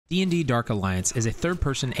DnD Dark Alliance is a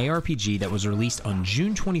third-person ARPG that was released on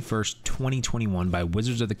June 21st, 2021 by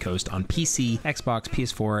Wizards of the Coast on PC, Xbox,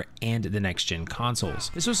 PS4, and the next-gen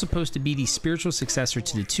consoles. This was supposed to be the spiritual successor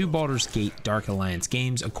to the two Baldur's Gate Dark Alliance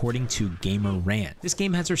games, according to Gamer Rant. This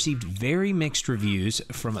game has received very mixed reviews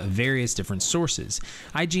from various different sources.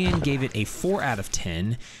 IGN gave it a 4 out of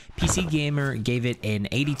 10, PC Gamer gave it an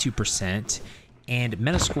 82%, and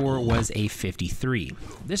Metascore was a 53.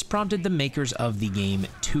 This prompted the makers of the game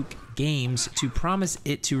Took Games to promise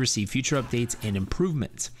it to receive future updates and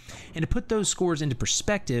improvements. And to put those scores into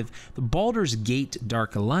perspective, the Baldur's Gate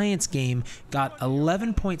Dark Alliance game got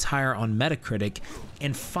 11 points higher on Metacritic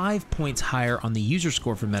and 5 points higher on the user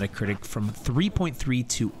score for Metacritic from 3.3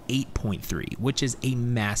 to 8.3, which is a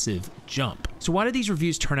massive jump. So why did these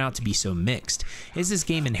reviews turn out to be so mixed? Is this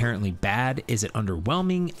game inherently bad? Is it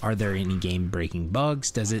underwhelming? Are there any game-breaking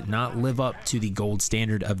bugs? Does it not live up to the gold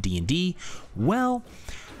standard of D&D? Well,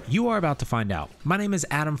 you are about to find out. My name is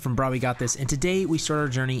Adam from brahwegotthis, and today we start our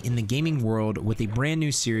journey in the gaming world with a brand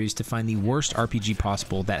new series to find the worst RPG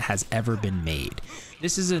possible that has ever been made.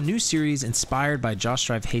 This is a new series inspired by Josh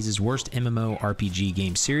Strive Hayes' worst MMORPG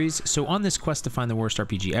game series, so on this quest to find the worst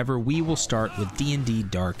RPG ever, we will start with DnD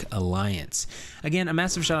Dark Alliance. Again, a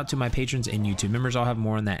massive shout out to my patrons and YouTube members. I'll have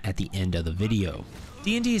more on that at the end of the video.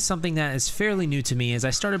 D&D is something that is fairly new to me as I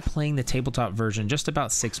started playing the tabletop version just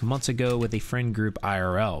about 6 months ago with a friend group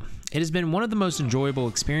IRL. It has been one of the most enjoyable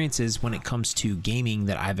experiences when it comes to gaming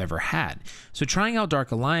that I've ever had. So trying out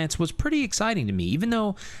Dark Alliance was pretty exciting to me, even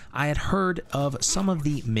though I had heard of some of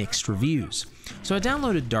the mixed reviews. So I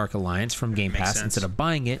downloaded Dark Alliance from Game Pass instead of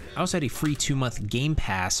buying it. I also had a free 2-month Game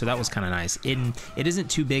Pass, so that was kind of nice. It isn't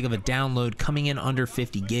too big of a download, coming in under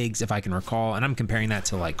 50 gigs if I can recall, and I'm comparing that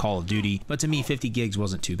to like Call of Duty, but to me 50 gigs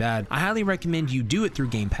wasn't too bad. I highly recommend you do it through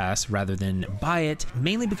Game Pass rather than buy it,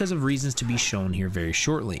 mainly because of reasons to be shown here very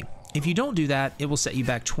shortly. If you don't do that, it will set you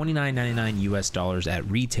back $29.99 US at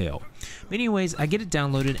retail. But anyways, I get it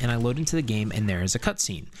downloaded and I load into the game, and there is a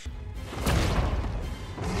cutscene.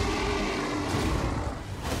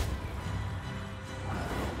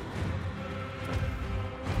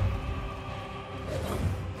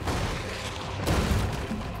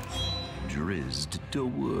 Drizzt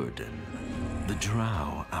Do'Urden, the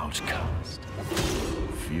Drow outcast.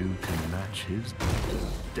 Few can match his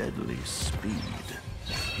deadly speed.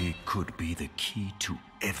 He could be the key to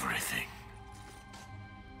everything.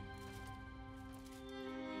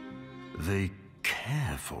 They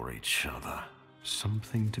care for each other.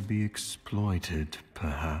 Something to be exploited,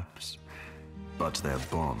 perhaps. But their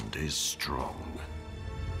bond is strong.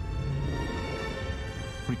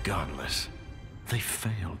 Regardless, they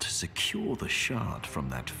failed to secure the shard from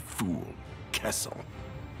that fool, Kessel.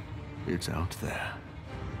 It's out there,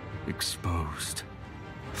 exposed,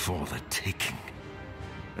 for the taking.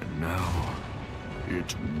 And now,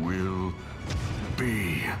 it will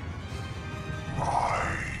be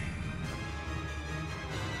mine.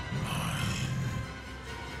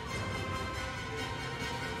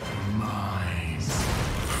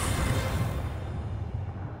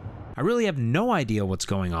 I really have no idea what's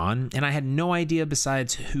going on, and I had no idea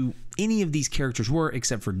besides who any of these characters were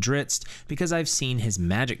except for Drizzt, because I've seen his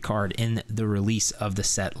magic card in the release of the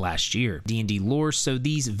set last year. D&D lore, so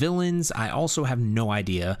these villains, I also have no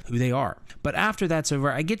idea who they are. But after that's over,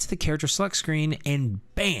 I get to the character select screen and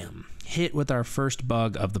bam! Hit with our first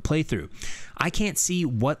bug of the playthrough. I can't see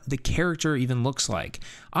what the character even looks like.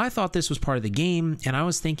 I thought this was part of the game, and I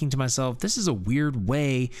was thinking to myself, this is a weird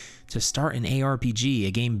way to start an ARPG,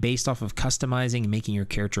 a game based off of customizing and making your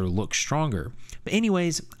character look stronger. But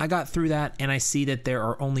anyways, I got through that, and I see that there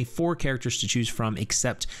are only 4 characters to choose from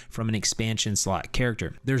except from an expansion slot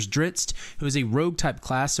character. There's Drizzt, who is a rogue type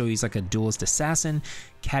class, so he's like a duelist assassin.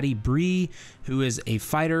 Caddy Bree, who is a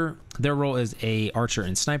fighter. Their role is a archer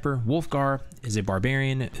and sniper. Wolfgar is a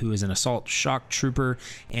barbarian who is an assault shock trooper,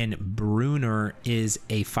 and Brunner is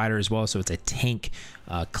a fighter as well, so it's a tank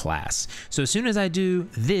class. So as soon as I do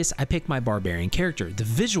this, I pick my barbarian character. The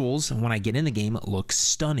visuals when I get in the game look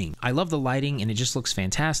stunning. I love the lighting and it just looks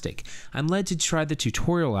fantastic. I'm led to try the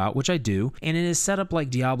tutorial out, which I do, and it is set up like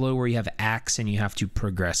Diablo where you have acts and you have to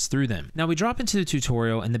progress through them. Now we drop into the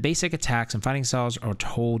tutorial and the basic attacks and fighting styles are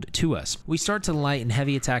told to us. We start to light and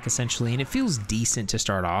heavy attack essentially, and it feels decent to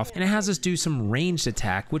start off, and it has us do some ranged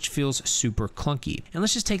attack, which feels super clunky. And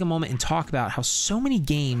let's just take a moment and talk about how so many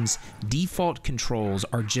games default controls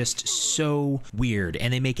controls are just so weird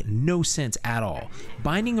and they make no sense at all.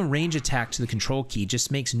 Binding a range attack to the control key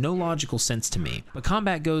just makes no logical sense to me. But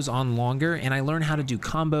combat goes on longer and I learn how to do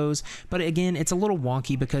combos, but again, it's a little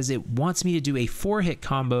wonky because it wants me to do a 4-hit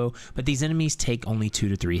combo, but these enemies take only 2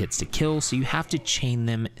 to 3 hits to kill, so you have to chain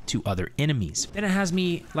them to other enemies. Then it has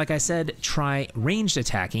me, like I said, try ranged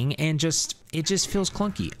attacking and it just feels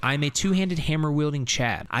clunky. I'm a two-handed hammer wielding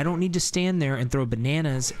Chad. I don't need to stand there and throw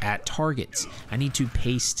bananas at targets. I need to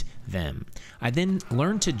paste them. I then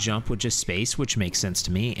learn to jump with just space, which makes sense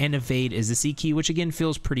to me, and evade is the C key, which again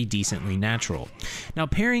feels pretty decently natural. Now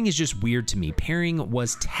parrying is just weird to me. Parrying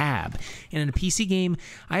was tab, and in a PC game,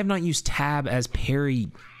 I have not used tab as parry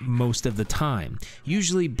most of the time.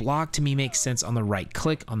 Usually block to me makes sense on the right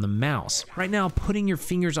click on the mouse. Right now, putting your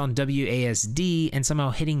fingers on WASD and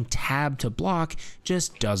somehow hitting tab to block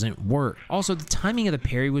just doesn't work. Also, the timing of the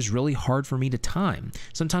parry was really hard for me to time.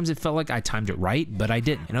 Sometimes it felt like I timed it right, but I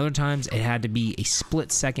didn't. And other times it had to be a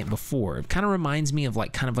split second before. It kind of reminds me of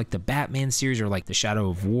kind of like the Batman series or like the Shadow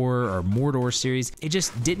of War or Mordor series. It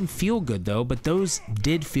just didn't feel good though, but those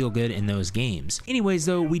did feel good in those games. Anyways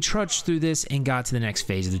though, we trudged through this and got to the next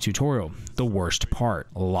phase of the tutorial. The worst part,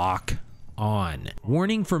 lock on.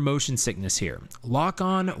 Warning for motion sickness here. Lock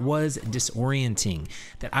on was disorienting,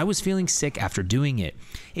 that I was feeling sick after doing it.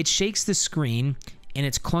 It shakes the screen and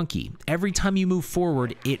it's clunky. Every time you move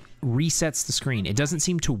forward, it resets the screen. It doesn't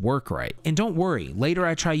seem to work right. And don't worry, later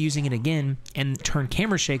I try using it again and turn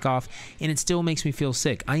camera shake off and it still makes me feel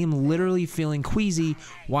sick. I am literally feeling queasy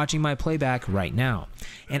watching my playback right now.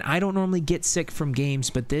 And I don't normally get sick from games,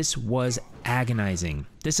 but this was agonizing.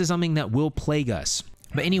 This is something that will plague us.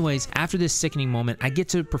 But anyways, after this sickening moment, I get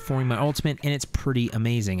to performing my ultimate and it's pretty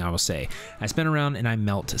amazing, I will say. I spin around and I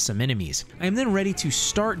melt some enemies. I am then ready to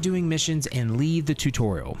start doing missions and leave the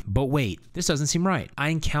tutorial. But wait, this doesn't seem right. I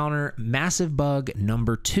encounter massive bug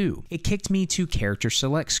number 2. It kicked me to character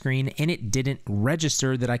select screen and it didn't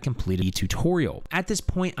register that I completed the tutorial. At this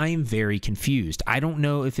point, I am very confused. I don't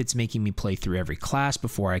know if it's making me play through every class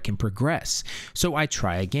before I can progress. So I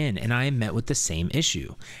try again and I am met with the same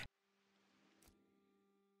issue.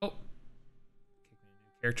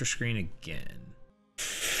 Character screen again.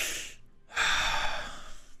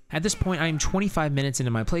 At this point, I am 25 minutes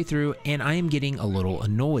into my playthrough and I am getting a little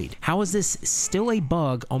annoyed. How is this still a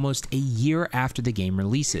bug almost a year after the game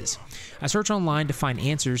releases? I search online to find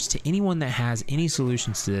answers to anyone that has any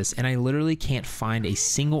solutions to this and I literally can't find a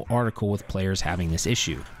single article with players having this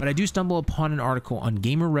issue. But I do stumble upon an article on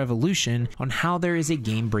Gamer Revolution on how there is a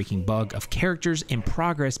game-breaking bug of characters in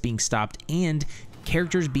progress being stopped and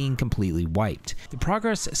characters being completely wiped. The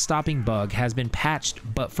progress stopping bug has been patched,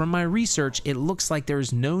 but from my research, it looks like there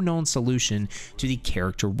is no known solution to the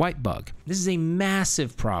character wipe bug. This is a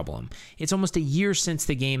massive problem. It's almost a year since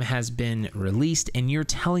the game has been released, and you're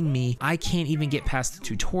telling me I can't even get past the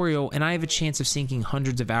tutorial, and I have a chance of sinking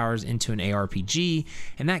hundreds of hours into an ARPG,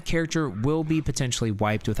 and that character will be potentially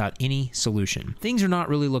wiped without any solution. Things are not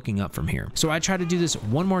really looking up from here. So I try to do this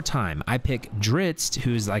one more time. I pick Dritz,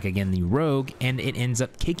 who's like, again, the rogue, and it ends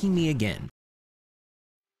up kicking me again.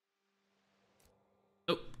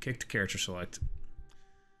 Oh, kick to character select.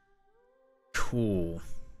 Cool.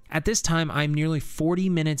 At this time, I'm nearly 40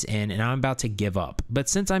 minutes in and I'm about to give up. But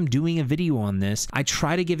since I'm doing a video on this, I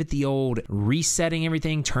try to give it the old resetting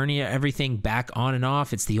everything, turning everything back on and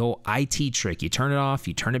off. It's the old IT trick. You turn it off,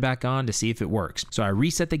 you turn it back on to see if it works. So I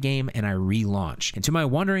reset the game and I relaunch. And to my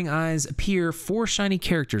wondering eyes appear 4 shiny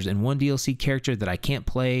characters and 1 DLC character that I can't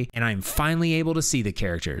play, and I'm finally able to see the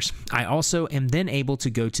characters. I also am then able to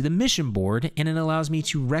go to the mission board and it allows me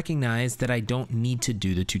to recognize that I don't need to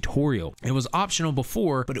do the tutorial. It was optional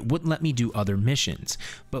before, but it wouldn't let me do other missions.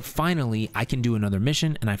 But finally, I can do another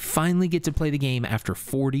mission and I finally get to play the game after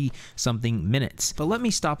 40 something minutes. But let me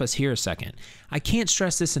stop us here a second. I can't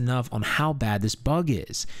stress this enough on how bad this bug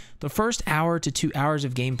is. The first hour to 2 hours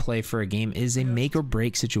of gameplay for a game is a make or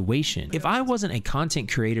break situation. If I wasn't a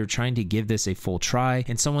content creator trying to give this a full try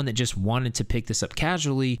and someone that just wanted to pick this up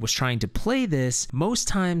casually was trying to play this, most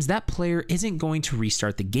times that player isn't going to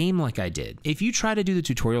restart the game like I did. If you try to do the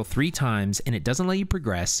tutorial 3 times and it doesn't let you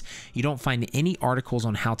progress, you don't find any articles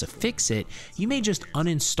on how to fix it, you may just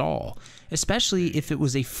uninstall, especially if it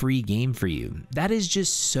was a free game for you. That is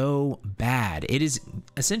just so bad. It is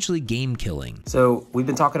essentially game killing. So we've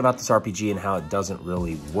been talking about this RPG and how it doesn't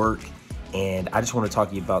really work, and I just want to talk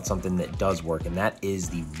to you about something that does work, and that is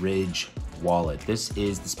the Ridge wallet. This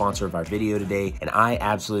is the sponsor of our video today, and I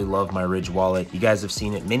absolutely love my Ridge wallet. You guys have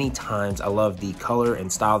seen it many times. I love the color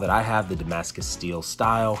and style that I have, the Damascus steel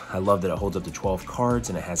style. I love that it holds up to 12 cards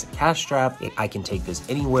and it has a cash strap. I can take this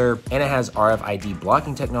anywhere, and it has RFID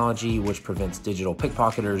blocking technology, which prevents digital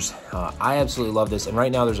pickpocketers. I absolutely love this, and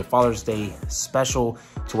right now there's a Father's Day special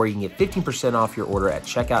to where you can get 15% off your order at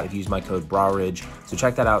checkout if you use my code brahwegotthis. So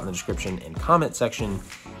check that out in the description and comment section.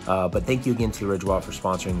 But thank you again to the Ridge Wallet for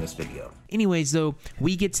sponsoring this video. Anyways, though,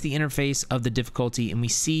 we get to the interface of the difficulty and we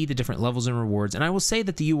see the different levels and rewards, and I will say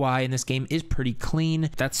that the UI in this game is pretty clean.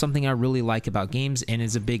 That's something I really like about games and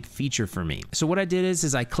is a big feature for me. So what I did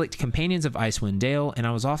is I clicked Companions of Icewind Dale, and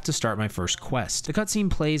I was off to start my first quest. The cutscene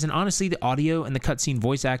plays, and honestly, the audio and the cutscene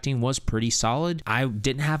voice acting was pretty solid. I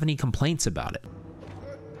didn't have any complaints about it.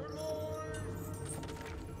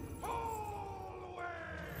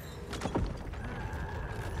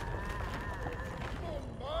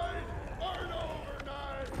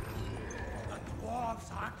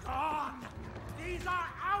 These are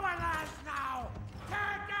our lands now!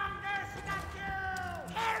 Tear down their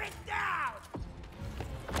statue! Tear it down!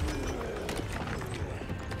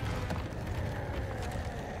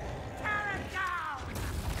 Tear it down!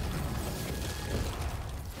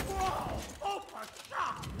 Whoa! Oh, for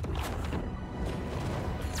shock!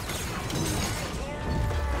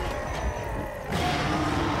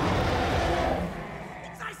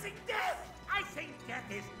 I think death! I think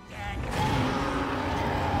death is dead!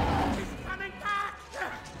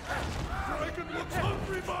 Dragon looks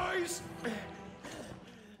hungry, boys!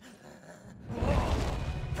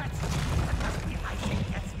 That must be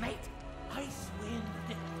Icewind, mate. Icewind.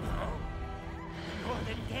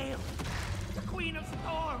 Northern Gale. The Queen of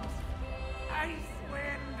Storms.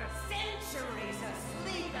 Icewind. Centuries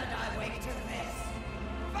asleep and I wake to this.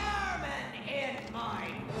 Vermin in my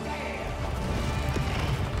dale.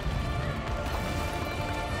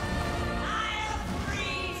 I'll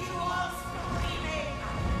freeze you all screaming.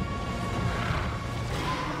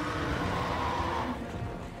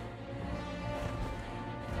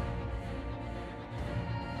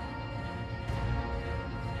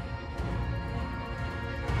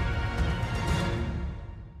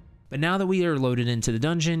 But now that we are loaded into the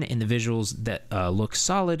dungeon and the visuals that look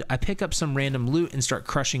solid, I pick up some random loot and start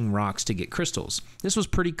crushing rocks to get crystals. This was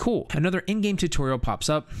pretty cool. Another in-game tutorial pops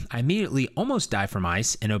up. I immediately almost die from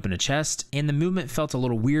ice and open a chest, and the movement felt a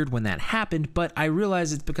little weird when that happened, but I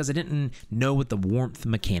realized it's because I didn't know what the warmth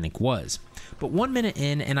mechanic was. But 1 minute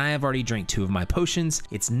in, and I have already drank 2 of my potions.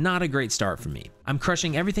 It's not a great start for me. I'm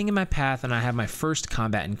crushing everything in my path, and I have my first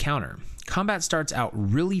combat encounter. Combat starts out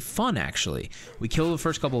really fun, actually. We kill the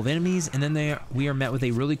first couple of enemies, and then we are met with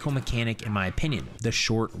a really cool mechanic, in my opinion, the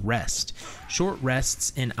short rest. Short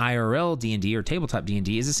rests in IRL D&D or tabletop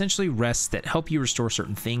D&D is essentially rests that help you restore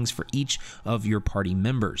certain things for each of your party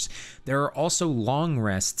members. There are also long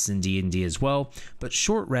rests in D&D as well, but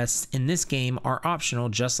short rests in this game are optional,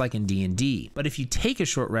 just like in D&D. But if you take a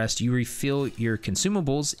short rest, you refill your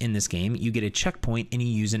consumables in this game, you get a checkpoint, and you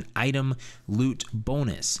use an item loot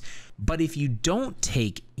bonus. But if you don't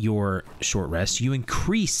take your short rest, you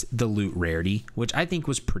increase the loot rarity, which I think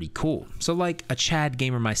was pretty cool. So like a Chad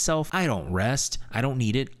gamer myself, I don't rest, I don't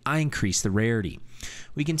need it, I increase the rarity.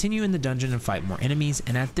 We continue in the dungeon and fight more enemies,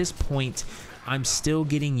 and at this point, I'm still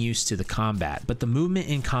getting used to the combat, but the movement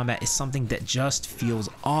in combat is something that just feels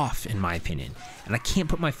off in my opinion, and I can't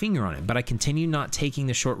put my finger on it, but I continue not taking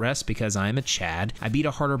the short rest because I am a Chad. I beat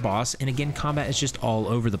a harder boss, and again, combat is just all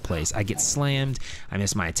over the place. I get slammed, I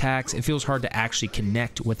miss my attacks, it feels hard to actually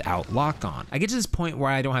connect without lock on. I get to this point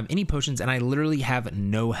where I don't have any potions and I literally have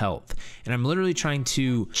no health, and I'm literally trying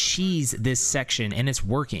to cheese this section, and it's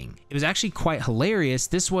working. It was actually quite hilarious.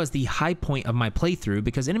 This was the high point of my playthrough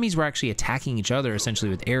because enemies were actually attacking each other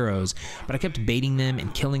essentially with arrows, but I kept baiting them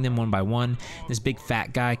and killing them one by one. This big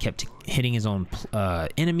fat guy kept hitting his own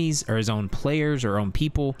enemies or his own players or own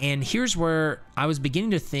people, and here's where I was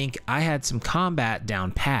beginning to think I had some combat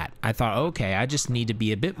down pat. I thought, okay, I just need to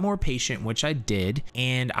be a bit more patient, which I did,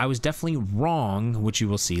 and I was definitely wrong, which you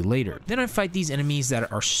will see later. Then I fight these enemies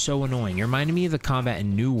that are so annoying. It reminded me of the combat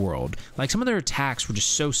in New World. Like, some of their attacks were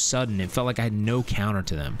just so sudden, it felt like I had no counter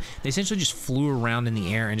to them. They essentially just flew around in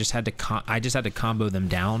the air and just had to I just had to combo them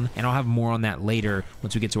down, and I'll have more on that later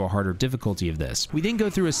once we get to a harder difficulty of this. We then go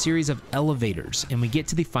through a series of elevators, and we get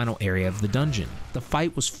to the final area of the dungeon. The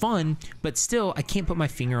fight was fun, but still, I can't put my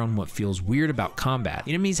finger on what feels weird about combat.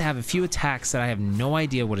 The enemies have a few attacks that I have no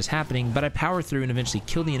idea what is happening, but I power through and eventually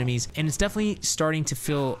kill the enemies, and it's definitely starting to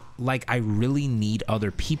feel like I really need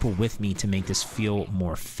other people with me to make this feel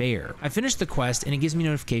more fair. I finished the quest, and it gives me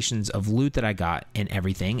notifications of loot that I got and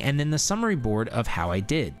everything, and then the summary board of how I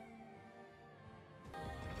did.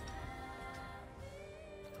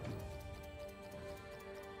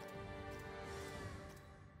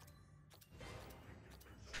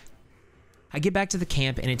 I get back to the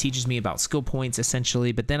camp and it teaches me about skill points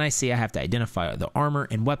essentially, but then I see I have to identify the armor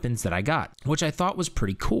and weapons that I got, which I thought was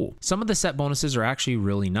pretty cool. Some of the set bonuses are actually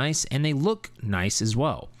really nice and they look nice as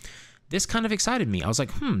well. This kind of excited me. I was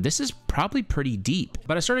like, this is probably pretty deep.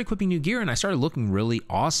 But I started equipping new gear and I started looking really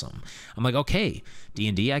awesome. I'm like, okay,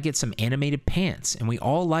 D&D, I get some animated pants, and we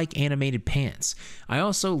all like animated pants. I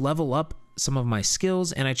also level up some of my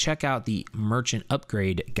skills and I check out the merchant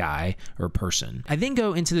upgrade guy or person. I then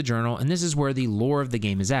go into the journal, and this is where the lore of the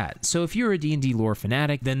game is at. So if you're a D&D lore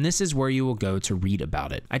fanatic, then this is where you will go to read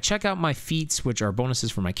about it. I check out my feats, which are bonuses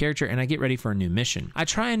for my character, and I get ready for a new mission. I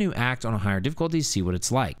try a new act on a higher difficulty to see what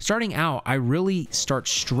it's like. Starting out, I really start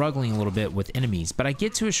struggling a little bit with enemies, but I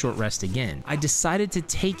get to a short rest again. I decided to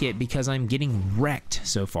take it because I'm getting wrecked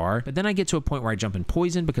so far, but then I get to a point where I jump in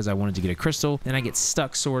poison because I wanted to get a crystal, then I get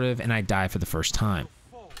stuck sort of, and I die for the first time.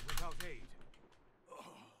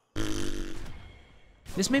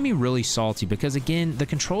 This made me really salty because, again, the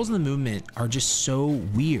controls and the movement are just so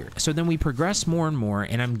weird. So then we progress more and more,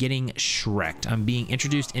 and I'm getting shreked. I'm being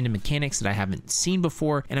introduced into mechanics that I haven't seen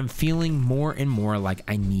before, and I'm feeling more and more like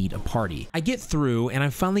I need a party. I get through, and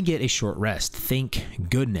I finally get a short rest. Thank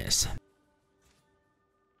goodness.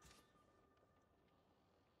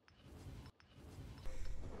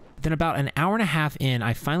 Then about an hour and a half in,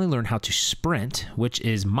 I finally learned how to sprint, which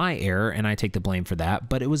is my error, and I take the blame for that,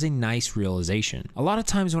 but it was a nice realization. A lot of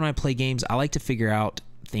times when I play games, I like to figure out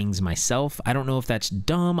things myself. I don't know if that's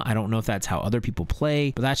dumb, I don't know if that's how other people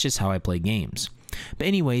play, but that's just how I play games. But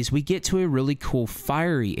anyways, we get to a really cool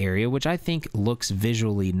fiery area, which I think looks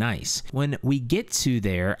visually nice. When we get to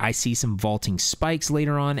there, I see some vaulting spikes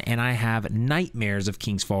later on, and I have nightmares of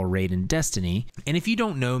King's Fall Raid and Destiny. And if you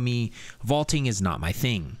don't know me, vaulting is not my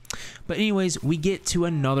thing. But anyways, we get to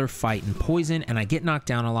another fight in poison, and I get knocked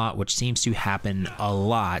down a lot, which seems to happen a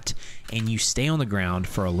lot, and you stay on the ground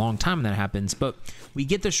for a long time when that happens. But we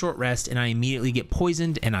get the short rest, and I immediately get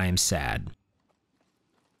poisoned, and I am sad.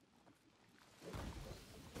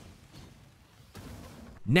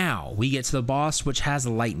 Now, we get to the boss, which has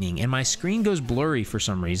lightning, and my screen goes blurry for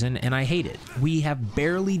some reason, and I hate it. We have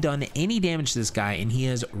barely done any damage to this guy, and he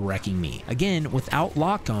is wrecking me. Again, without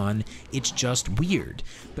lock-on, it's just weird.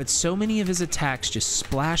 But so many of his attacks just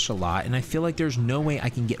splash a lot, and I feel like there's no way I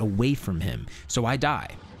can get away from him, so I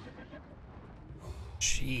die.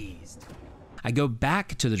 Jeez. I go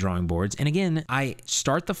back to the drawing boards, and again, I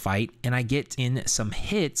start the fight, and I get in some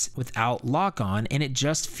hits without lock-on, and it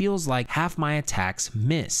just feels like half my attacks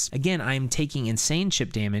miss. Again, I am taking insane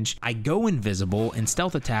chip damage. I go invisible and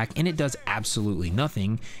stealth attack, and it does absolutely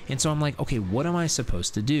nothing, and so I'm like, okay, what am I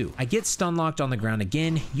supposed to do? I get stun locked on the ground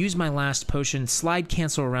again, use my last potion, slide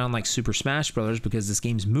cancel around like Super Smash Bros. Because this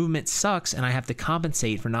game's movement sucks, and I have to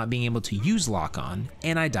compensate for not being able to use lock-on,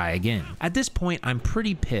 and I die again. At this point, I'm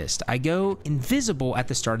pretty pissed. I go invisible at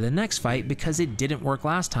the start of the next fight because it didn't work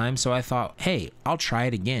last time, so I thought, hey, I'll try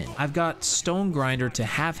it again. I've got Stone Grinder to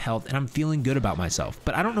half health, and I'm feeling good about myself.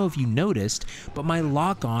 But I don't know if you noticed, but my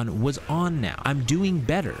lock-on was on now. I'm doing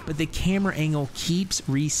better, but the camera angle keeps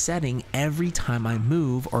resetting every time I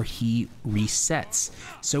move or he resets.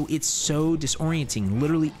 So it's so disorienting.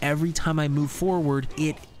 Literally every time I move forward,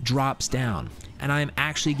 it drops down, and I'm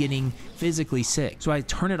actually getting physically sick. So I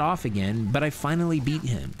turn it off again, but I finally beat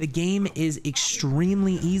him. The game is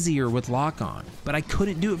extremely easier with lock-on, but I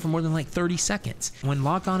couldn't do it for more than like 30 seconds. When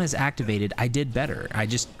lock-on is activated, I did better. I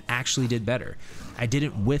just actually did better. I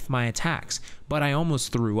didn't whiff my attacks, but I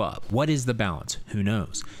almost threw up. What is the balance? Who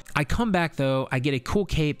knows? I come back though, I get a cool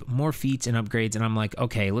cape, more feats and upgrades, and I'm like,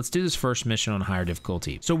 okay, let's do this first mission on higher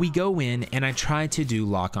difficulty. So we go in, and I try to do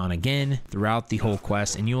lock on again throughout the whole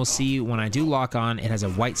quest, and you will see when I do lock on, it has a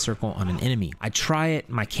white circle on an enemy. I try it,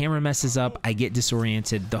 my camera messes up, I get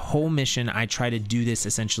disoriented. The whole mission, I try to do this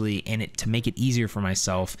essentially, and to make it easier for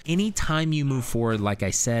myself. Anytime you move forward, like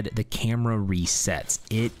I said, the camera resets.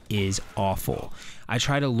 It is awful. I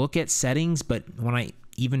try to look at settings, but when I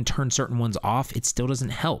even turn certain ones off, it still doesn't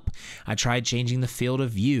help. I tried changing the field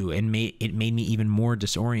of view, and it made me even more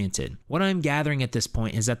disoriented. What I'm gathering at this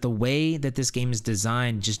point is that the way that this game is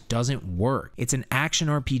designed just doesn't work. It's an action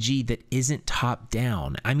RPG that isn't top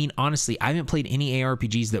down. I mean, honestly, I haven't played any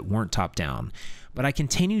ARPGs that weren't top down. But I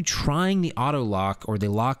continue trying the auto lock or the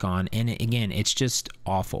lock on, and again, it's just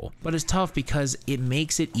awful. But it's tough because it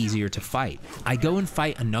makes it easier to fight. I go and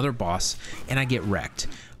fight another boss, and I get wrecked.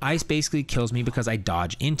 Ice basically kills me because I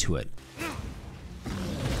dodge into it.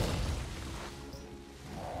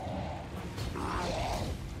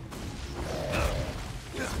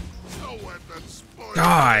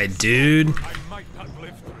 God, dude.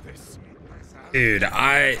 Dude,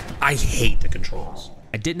 I hate the controls.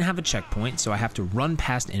 I didn't have a checkpoint, so I have to run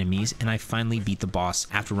past enemies, and I finally beat the boss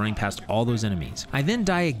after running past all those enemies. I then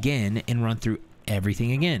die again and run through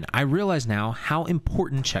everything again. I realize now how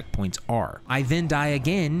important checkpoints are. I then die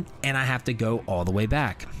again, and I have to go all the way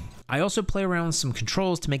back. I also play around with some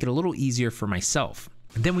controls to make it a little easier for myself.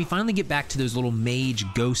 Then we finally get back to those little mage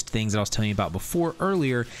ghost things that I was telling you about before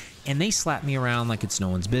earlier, and they slap me around like it's no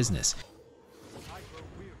one's business.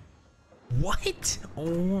 What?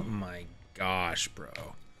 Oh my gosh, bro.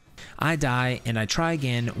 I die and I try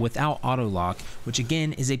again without auto lock, which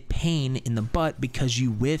again is a pain in the butt because you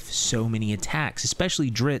whiff so many attacks, especially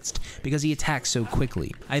Dritz because he attacks so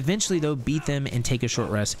quickly. I eventually though beat them and take a short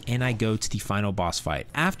rest, and I go to the final boss fight.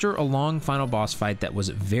 After a long final boss fight that was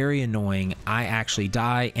very annoying, I actually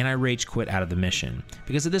die and I rage quit out of the mission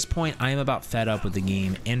because at this point I am about fed up with the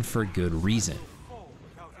game, and for good reason.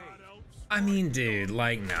 I mean, dude,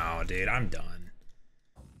 like, no, dude, I'm done.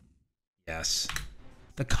 Yes.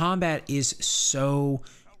 The combat is so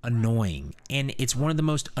annoying, and it's one of the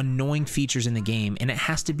most annoying features in the game, and it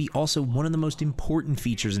has to be also one of the most important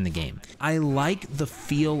features in the game. I like the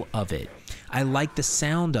feel of it. I like the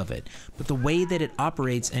sound of it, but the way that it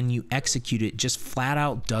operates and you execute it just flat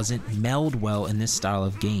out doesn't meld well in this style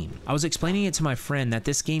of game. I was explaining it to my friend that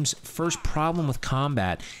this game's first problem with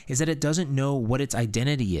combat is that it doesn't know what its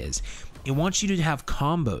identity is. It wants you to have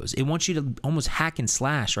combos. It wants you to almost hack and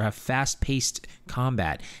slash or have fast-paced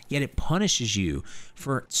combat, yet it punishes you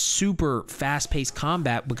for super fast-paced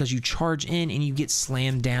combat because you charge in and you get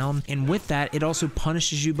slammed down, and with that, it also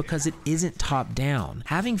punishes you because it isn't top-down.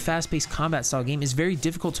 Having fast-paced combat style game is very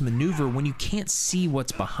difficult to maneuver when you can't see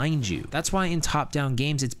what's behind you. That's why in top-down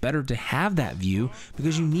games, it's better to have that view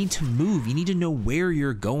because you need to move. You need to know where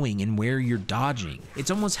you're going and where you're dodging.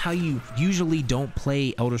 It's almost how you usually don't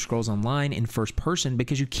play Elder Scrolls Online in first person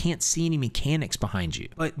because you can't see any mechanics behind you.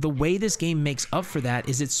 But the way this game makes up for that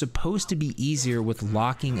is it's supposed to be easier with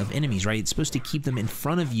locking of enemies, right? It's supposed to keep them in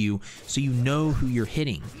front of you so you know who you're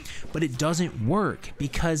hitting. But it doesn't work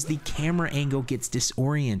because the camera angle gets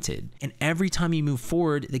disoriented, and every time you move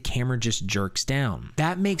forward, the camera just jerks down.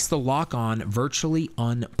 That makes the lock-on virtually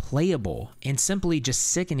unplayable and simply just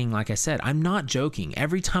sickening. Like I said, I'm not joking.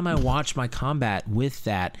 Every time I watch my combat with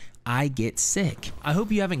that, I get sick. I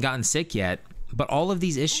hope you haven't gotten sick yet, but all of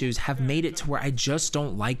these issues have made it to where I just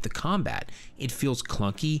don't like the combat. It feels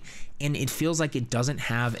clunky, and it feels like it doesn't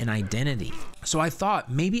have an identity. So I thought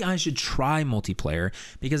maybe I should try multiplayer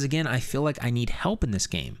because again, I feel like I need help in this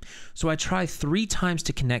game. So I try 3 times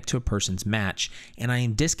to connect to a person's match, and I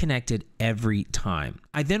am disconnected every time.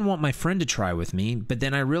 I then want my friend to try with me, but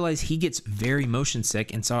then I realize he gets very motion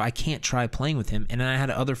sick, and so I can't try playing with him, and then I had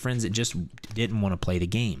other friends that just didn't want to play the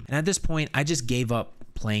game. And at this point, I just gave up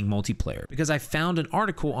playing multiplayer because I found an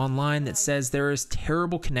article online that says there is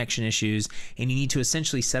terrible connection issues and you need to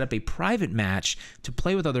essentially set up a private match to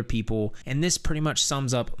play with other people, and this pretty much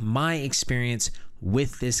sums up my experience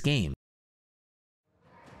with this game.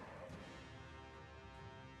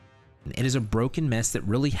 It is a broken mess that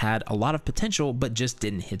really had a lot of potential but just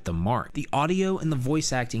didn't hit the mark. The audio and the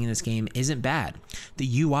voice acting in this game isn't bad.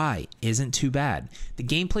 The UI isn't too bad. The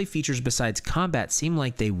gameplay features besides combat seem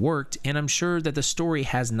like they worked, and I'm sure that the story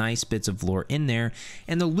has nice bits of lore in there,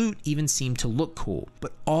 and the loot even seemed to look cool.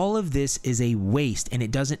 But all of this is a waste, and it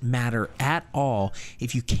doesn't matter at all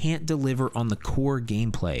if you can't deliver on the core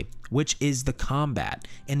gameplay, which is the combat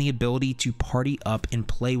and the ability to party up and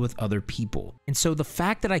play with other people. And so the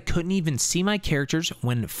fact that I couldn't even see my characters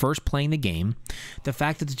when first playing the game, the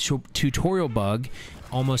fact that the tutorial bug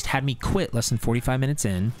almost had me quit less than 45 minutes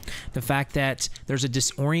in, the fact that there's a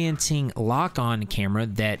disorienting lock-on camera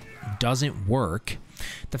that doesn't work,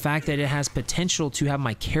 the fact that it has potential to have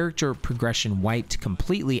my character progression wiped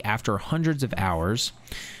completely after hundreds of hours,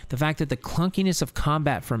 the fact that the clunkiness of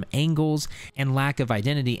combat from angles and lack of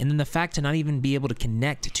identity, and then the fact to not even be able to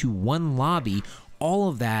connect to one lobby, all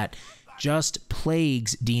of that just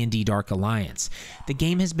plagues DnD Dark Alliance. The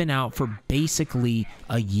game has been out for basically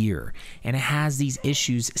a year, and it has these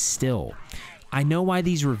issues still. I know why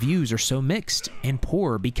these reviews are so mixed and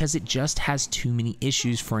poor, because it just has too many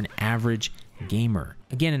issues for an average gamer.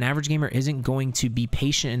 Again, an average gamer isn't going to be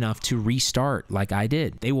patient enough to restart like I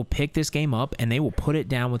did. They will pick this game up and they will put it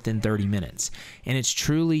down within 30 minutes. And it's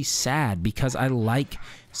truly sad because I like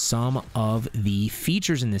some of the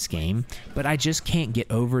features in this game, but I just can't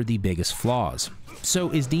get over the biggest flaws.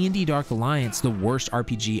 So is DnD Dark Alliance the worst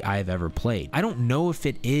RPG I have ever played? I don't know if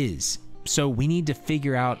it is. So we need to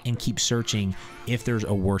figure out and keep searching if there's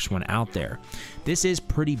a worse one out there. This is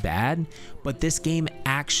pretty bad, but this game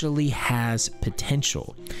actually has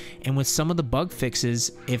potential. And with some of the bug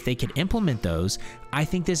fixes, if they could implement those, I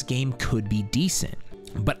think this game could be decent.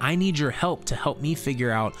 But I need your help to help me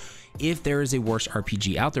figure out if there is a worse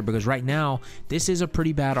RPG out there, because right now this is a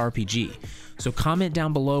pretty bad RPG. So comment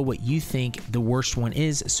down below what you think the worst one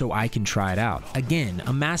is so I can try it out. Again,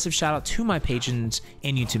 a massive shout out to my patrons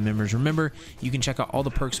and YouTube members. Remember, you can check out all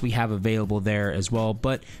the perks we have available there as well,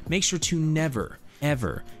 but make sure to never,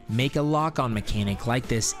 ever make a lock-on mechanic like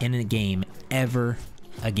this in a game ever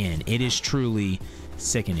again. It is truly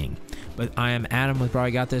sickening. But I am Adam with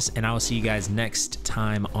brahwegotthis, and I will see you guys next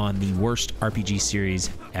time on the worst RPG series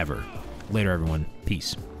ever. Later, everyone.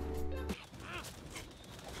 Peace.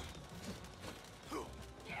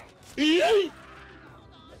 Yay!